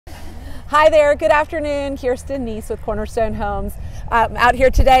Hi there, good afternoon. Kirsten Neese with Cornerstone Homes. Out here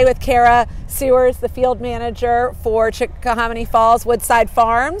today with Kara Siewers, the field manager for Chickahominy Falls Woodside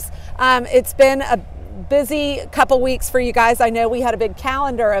Farms. It's been a busy couple weeks for you guys. I know we had a big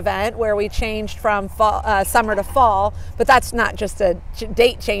calendar event where we changed from summer to fall, but that's not just a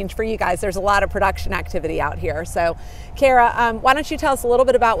date change for you guys. There's a lot of production activity out here. So Kara, why don't you tell us a little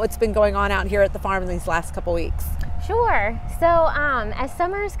bit about what's been going on out here at the farm in these last couple weeks? Sure. So as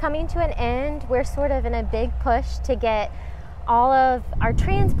summer is coming to an end, we're sort of in a big push to get all of our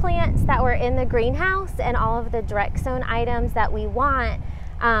transplants that were in the greenhouse and all of the direct sown items that we want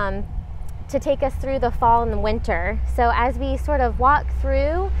to take us through the fall and the winter. So as we sort of walk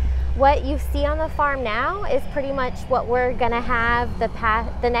through, what you see on the farm now is pretty much what we're gonna have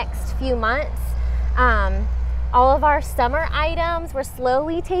the next few months. All of our summer items we're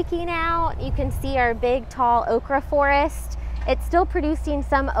slowly taking out. You can see our big tall okra forest. It's still producing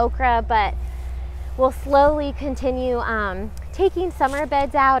some okra, but we'll slowly continue taking summer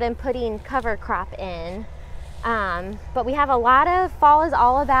beds out and putting cover crop in. But we have a lot of, fall is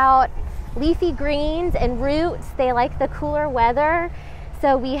all about leafy greens and roots. They like the cooler weather.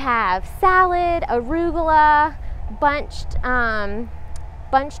 So we have salad, arugula, bunched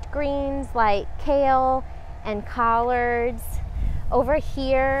greens like kale and collards. Over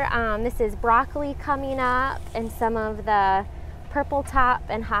here, this is broccoli coming up and some of the purple top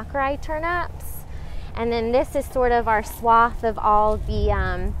and Hawkeye turnips. And then this is sort of our swath of all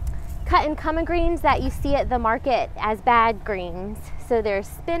the cut and come greens that you see at the market as bad greens. So there's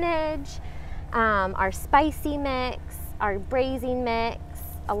spinach, our spicy mix, our braising mix,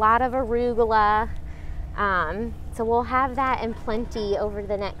 a lot of arugula. So we'll have that in plenty over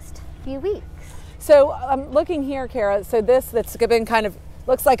the next few weeks. So I'm looking here, Kara, so that's been kind of,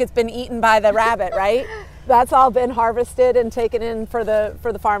 looks like it's been eaten by the rabbit, right? That's all been harvested and taken in for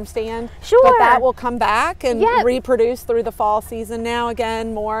the farm stand. Sure. But that will come back and reproduce through the fall season now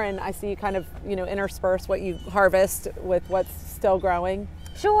again more, and I see you kind of, intersperse what you harvest with what's still growing.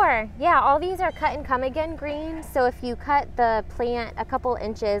 Sure, yeah, all these are cut and come again greens. So if you cut the plant a couple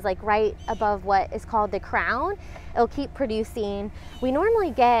inches, like right above what is called the crown, it'll keep producing. We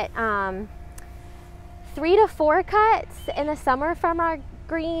normally get 3 to 4 cuts in the summer from our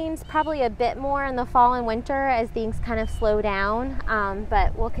greens, probably a bit more in the fall and winter as things kind of slow down,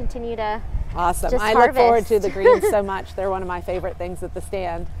 but we'll continue to Awesome. just I harvest. look forward to the greens so much. They're one of my favorite things at the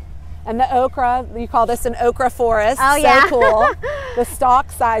stand. And the okra, you call this an okra forest. Oh, so yeah. Cool. The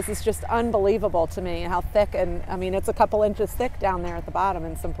stalk size is just unbelievable to me, how thick, and I mean, it's a couple inches thick down there at the bottom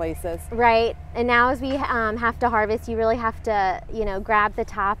in some places. Right, and now as we have to harvest, you really have to, grab the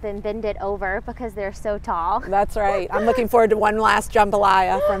top and bend it over because they're so tall. That's right. I'm looking forward to one last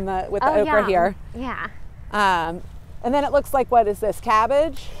jambalaya with the okra here. Yeah. And then it looks like, what is this,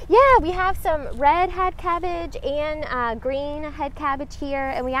 cabbage? Yeah, we have some red head cabbage and green head cabbage here,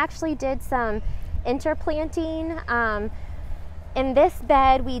 and we actually did some interplanting. In this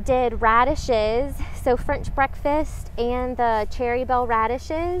bed, we did radishes, so French breakfast and the cherry bell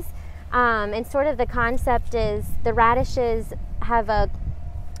radishes. And sort of the concept is the radishes have a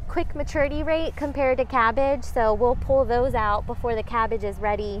quick maturity rate compared to cabbage, so we'll pull those out before the cabbage is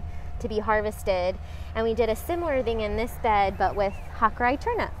ready to be harvested. And we did a similar thing in this bed, but with Hawkeye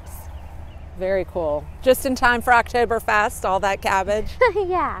turnips. Very cool. Just in time for Oktoberfest, all that cabbage.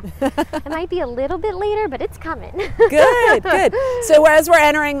 Yeah, it might be a little bit later, but it's coming. Good, good. So as we're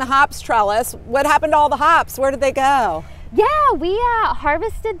entering the hops trellis, what happened to all the hops? Where did they go? Yeah, we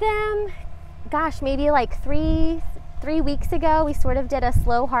harvested them, gosh, maybe like three weeks ago. We sort of did a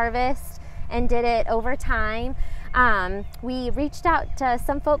slow harvest and did it over time. We reached out to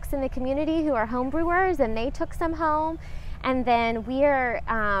some folks in the community who are home brewers, and they took some home. And then we're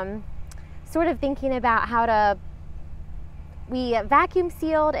sort of thinking about we vacuum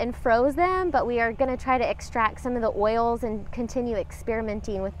sealed and froze them, but we are going to try to extract some of the oils and continue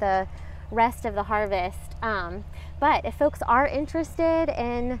experimenting with the rest of the harvest. But if folks are interested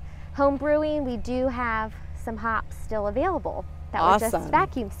in home brewing, we do have some hops still available that were just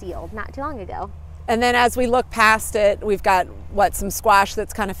vacuum sealed not too long ago. And then as we look past it, we've got some squash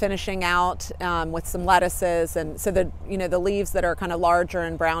that's kind of finishing out with some lettuces, and so the leaves that are kind of larger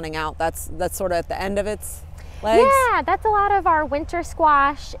and browning out. That's sort of at the end of its legs. Yeah, that's a lot of our winter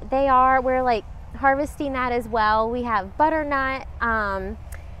squash. We're like harvesting that as well. We have butternut,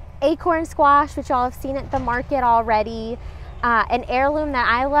 acorn squash, which y'all have seen at the market already. An heirloom that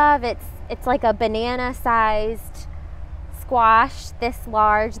I love. It's like a banana-sized squash this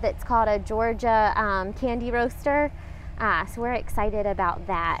large that's called a Georgia candy roaster. So we're excited about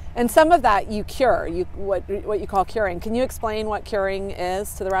that. And some of that you cure, what you call curing. Can you explain what curing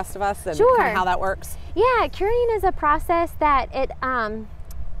is to the rest of us and Sure. kind of how that works? Yeah, curing is a process that it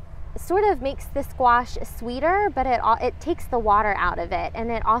sort of makes the squash sweeter, but it takes the water out of it, and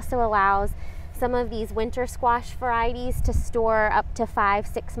it also allows some of these winter squash varieties to store up to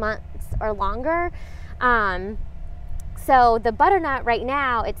 5-6 months or longer. So the butternut right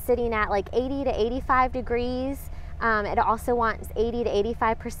now, it's sitting at like 80 to 85 degrees. It also wants 80 to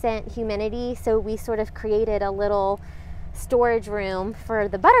 85% humidity, so we sort of created a little storage room for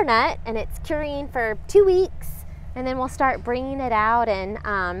the butternut, and it's curing for 2 weeks, and then we'll start bringing it out,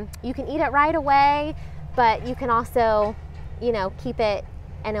 and you can eat it right away, but you can also, you know, keep it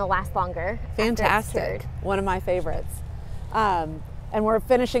and it'll last longer. Fantastic. One of my favorites. And we're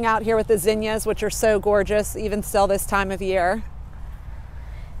finishing out here with the zinnias, which are so gorgeous, even still this time of year.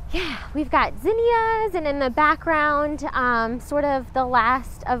 Yeah, we've got zinnias, and in the background, sort of the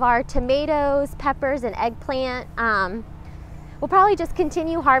last of our tomatoes, peppers, and eggplant. We'll probably just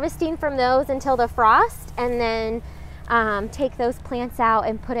continue harvesting from those until the frost, and then take those plants out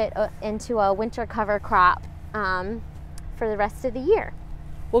and put it into a winter cover crop for the rest of the year.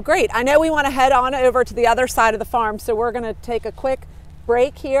 Well, great. I know we want to head on over to the other side of the farm, so we're going to take a quick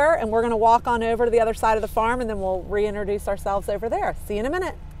break here, and we're going to walk on over to the other side of the farm, and then we'll reintroduce ourselves over there. See you in a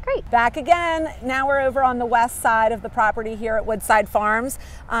minute. Great. Back again. Now we're over on the west side of the property here at Woodside Farms.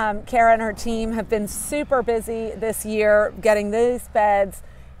 Kara and her team have been super busy this year getting these beds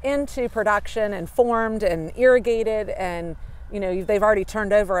into production and formed and irrigated, and you know, they've already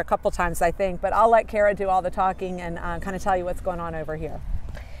turned over a couple times, I think, but I'll let Kara do all the talking and kind of tell you what's going on over here.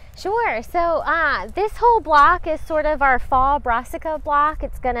 Sure. So this whole block is sort of our fall brassica block.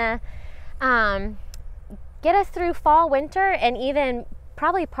 It's gonna get us through fall, winter, and even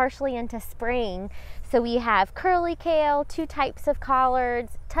probably partially into spring. So we have curly kale, 2 types of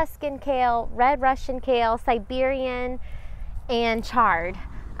collards, Tuscan kale, red Russian kale, Siberian, and chard.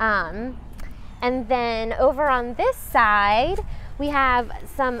 And then over on this side, we have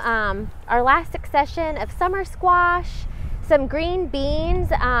some our last succession of summer squash, some green beans,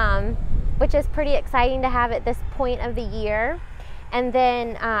 which is pretty exciting to have at this point of the year. And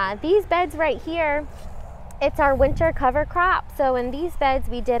then these beds right here, it's our winter cover crop. So in these beds,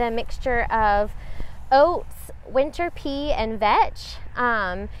 we did a mixture of oats, winter pea, and vetch.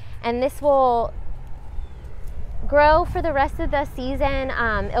 And this will grow for the rest of the season.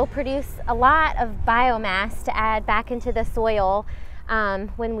 It'll produce a lot of biomass to add back into the soil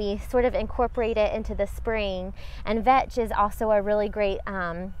when we sort of incorporate it into the spring. And vetch is also a really great,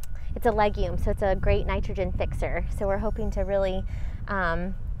 it's a legume, so it's a great nitrogen fixer. So we're hoping to really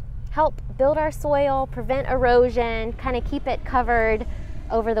help build our soil, prevent erosion, kind of keep it covered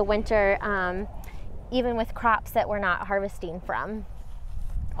over the winter, even with crops that we're not harvesting from.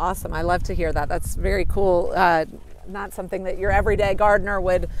 Awesome. I love to hear that. That's very cool. Not something that your everyday gardener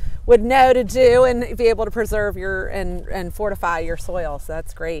would know to do and be able to preserve your and fortify your soil. So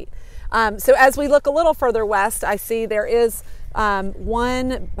that's great. So as we look a little further west, I see there is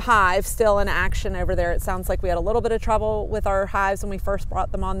one hive still in action over there. It sounds like we had a little bit of trouble with our hives when we first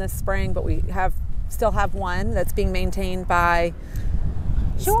brought them on this spring, but we still have one that's being maintained by...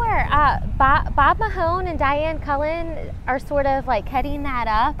 Sure. Bob Mahone and Diane Cullen are sort of like heading that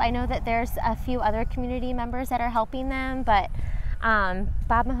up. I know that there's a few other community members that are helping them, but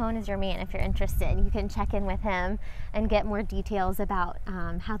Bob Mahone is your man if you're interested. You can check in with him and get more details about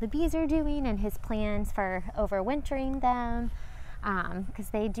how the bees are doing and his plans for overwintering them, because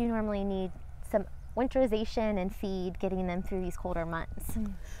they do normally need some winterization and feed, getting them through these colder months.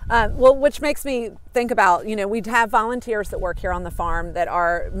 Well, which makes me think about, you know, we have volunteers that work here on the farm that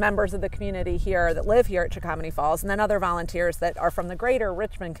are members of the community here that live here at Chickahominy Falls, and then other volunteers that are from the greater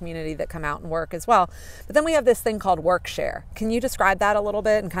Richmond community that come out and work as well. But then we have this thing called WorkShare. Can you describe that a little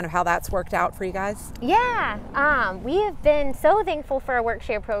bit and kind of how that's worked out for you guys? Yeah, we have been so thankful for our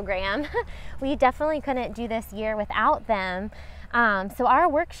WorkShare program. We definitely couldn't do this year without them. So our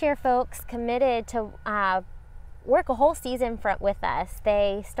WorkShare folks committed to work a whole season with us.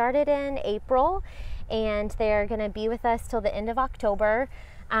 They started in April and they're going to be with us till the end of October.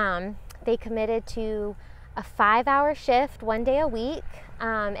 They committed to a 5-hour shift, 1 day a week,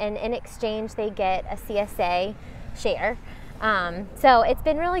 and in exchange they get a CSA share. So it's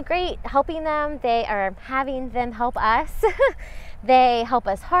been really great helping them. They are having them help us. They help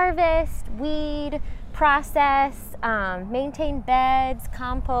us harvest, weed, process, maintain beds,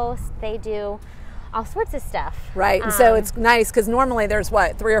 compost. They do all sorts of stuff. Right, and so it's nice because normally there's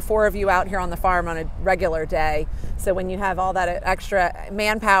what, 3 or 4 of you out here on the farm on a regular day. So when you have all that extra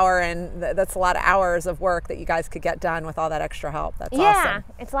manpower, and that's a lot of hours of work that you guys could get done with all that extra help. That's awesome. Yeah,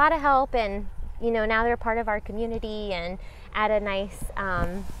 it's a lot of help, and you know, now they're part of our community and add a nice,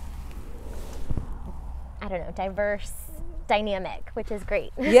 I don't know, diverse dynamic, which is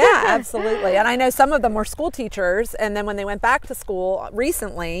great. Yeah, absolutely. And I know some of them were school teachers, and then when they went back to school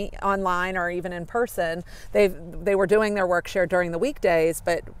recently, online or even in person, they were doing their work share during the weekdays,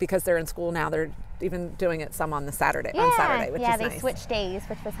 but because they're in school now, they're even doing it some on the Saturday, which is nice. Yeah, they switched days,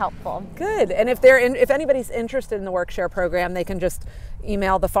 which was helpful. Good. And if anybody's interested in the work share program, they can just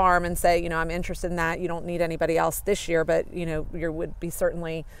email the farm and say, you know, I'm interested in that. You don't need anybody else this year, but you know, you would be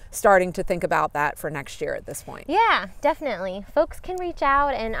certainly starting to think about that for next year at this point. Yeah, definitely. Folks can reach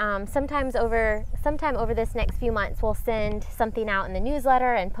out, and sometime over this next few months, we'll send something out in the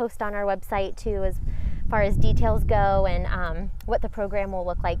newsletter and post on our website too, as far as details go, and what the program will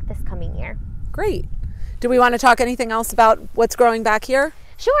look like this coming year. Great. Do we want to talk anything else about what's growing back here?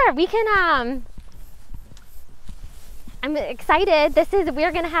 Sure, we can. I'm excited.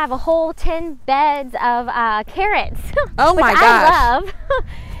 We're going to have a whole 10 beds of carrots. Oh my gosh. I love.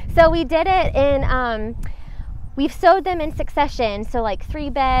 So we did it in, we've sowed them in succession. So like 3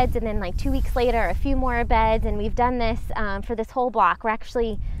 beds, and then like 2 weeks later, a few more beds. And we've done this for this whole block. We're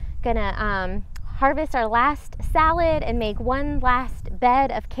actually going to harvest our last salad and make one last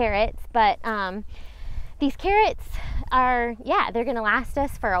bed of carrots. But these carrots are, they're going to last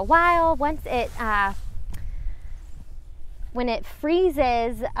us for a while. Once when it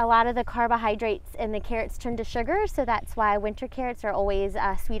freezes, a lot of the carbohydrates in the carrots turn to sugar, so that's why winter carrots are always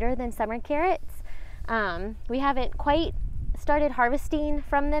sweeter than summer carrots. We haven't quite started harvesting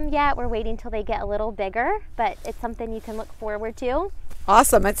from them yet. We're waiting till they get a little bigger, but it's something you can look forward to.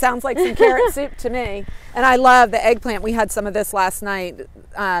 Awesome. It sounds like some carrot soup to me. And I love the eggplant. We had some of this last night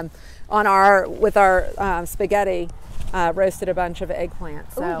with our spaghetti. Roasted a bunch of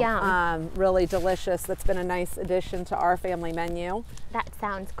eggplant. So really delicious. That's been a nice addition to our family menu. That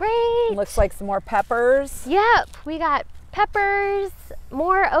sounds great. Looks like some more peppers. Yep, we got peppers,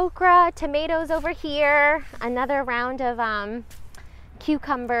 more okra, tomatoes over here, another round of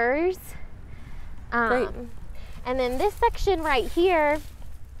cucumbers. Great. And then this section right here,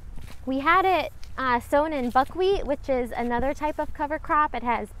 we had it sown in buckwheat, which is another type of cover crop. It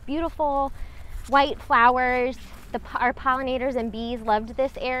has beautiful white flowers. Our pollinators and bees loved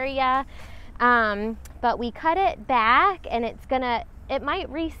this area, but we cut it back, and it might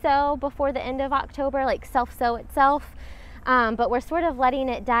re-sow before the end of October, like self-sow itself, but we're sort of letting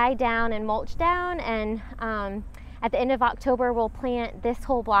it die down and mulch down, and at the end of October we'll plant this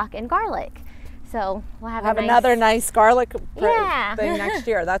whole block in garlic. So we'll have another nice garlic thing next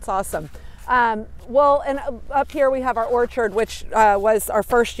year. That's awesome. Well, and up here we have our orchard, which was our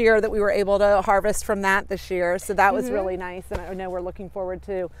first year that we were able to harvest from that this year. So that was really nice, and I know we're looking forward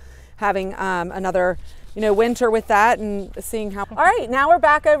to having another, winter with that and seeing how. All right, now we're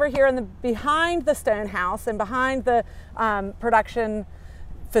back over here behind the stone house and behind the production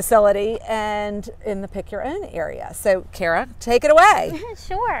facility and in the pick your own area. So Kara, take it away.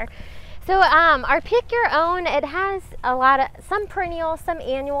 Sure. So our pick your own, it has some perennials, some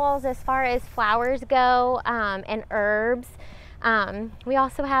annuals as far as flowers go, and herbs. We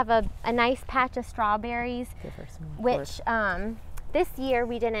also have a nice patch of strawberries, which this year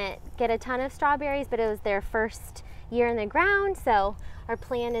we didn't get a ton of strawberries, but it was their first year in the ground. So our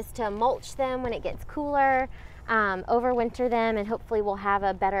plan is to mulch them when it gets cooler, overwinter them, and hopefully we'll have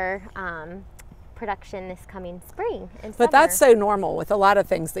a better production this coming spring and summer. But that's so normal with a lot of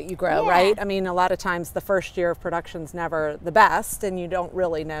things that you grow, right? I mean, a lot of times the first year of production's never the best, and you don't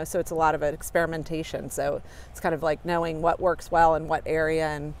really know, so it's a lot of experimentation. So it's kind of like knowing what works well in what area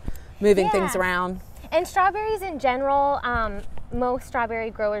and moving things around. And strawberries in general, most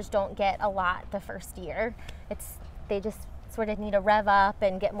strawberry growers don't get a lot the first year. They just sort of need to rev up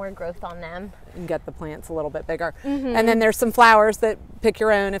and get more growth on them. And get the plants a little bit bigger. And then there's some flowers that pick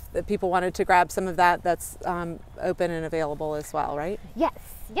your own if people wanted to grab some of that's open and available as well, right? Yes,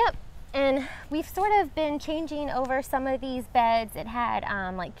 yep. And we've sort of been changing over some of these beds. It had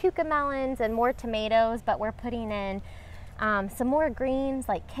like cucamelons and more tomatoes, but we're putting in some more greens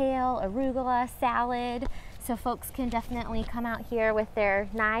like kale, arugula, salad. So folks can definitely come out here with their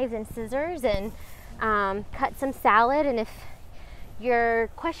knives and scissors and cut some salad. And if you're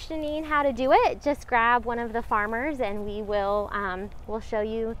questioning how to do it, just grab one of the farmers and we'll show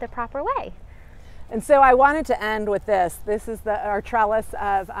you the proper way. And so I wanted to end with this. This is our trellis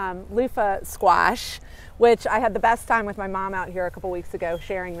of loofah squash, which I had the best time with my mom out here a couple weeks ago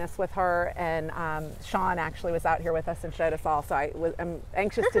sharing this with her, and Sean actually was out here with us and showed us all. So I'm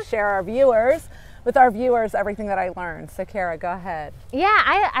anxious to share with our viewers everything that I learned. So Kara, go ahead. Yeah,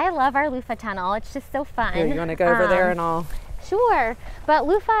 I love our loofah tunnel. It's just so fun. Here, you want to go over there and all? Sure, but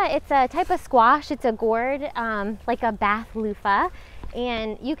loofah, it's a type of squash. It's a gourd, like a bath loofah.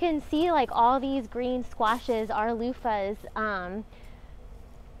 And you can see like all these green squashes are loofahs.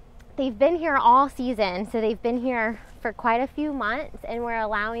 They've been here all season, so they've been here for quite a few months, and we're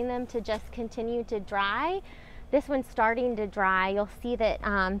allowing them to just continue to dry. This one's starting to dry. You'll see that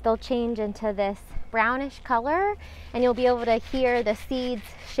they'll change into this brownish color, and you'll be able to hear the seeds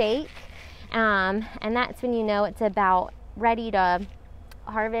shake. And that's when you know it's about ready to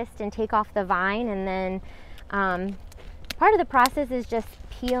harvest and take off the vine. And then part of the process is just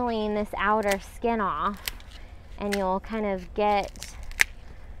peeling this outer skin off, and you'll kind of get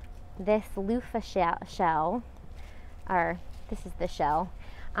this loofah shell, or this is the shell.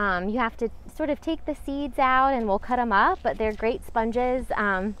 You have to sort of take the seeds out, and we'll cut them up, but they're great sponges.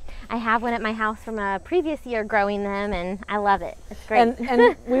 I have one at my house from a previous year growing them, and I love it. It's great.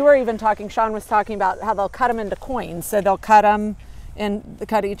 And we were even talking, Sean was talking about how they'll cut them into coins. So they'll cut them and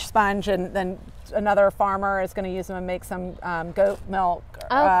cut each sponge, and then another farmer is going to use them and make some goat milk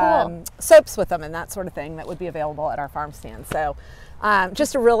soaps with them and that sort of thing that would be available at our farm stand. So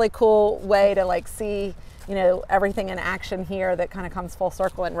just a really cool way to like see, you know, everything in action here that kind of comes full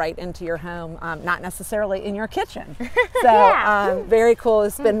circle and right into your home, not necessarily in your kitchen. So Yeah. very cool.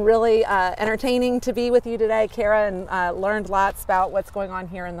 It's been really entertaining to be with you today, Kara, and learned lots about what's going on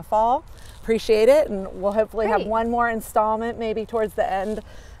here in the fall. Appreciate it, and we'll hopefully have one more installment maybe towards the end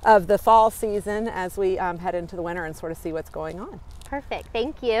of the fall season as we head into the winter and sort of see what's going on. Perfect.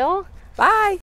 Thank you. Bye.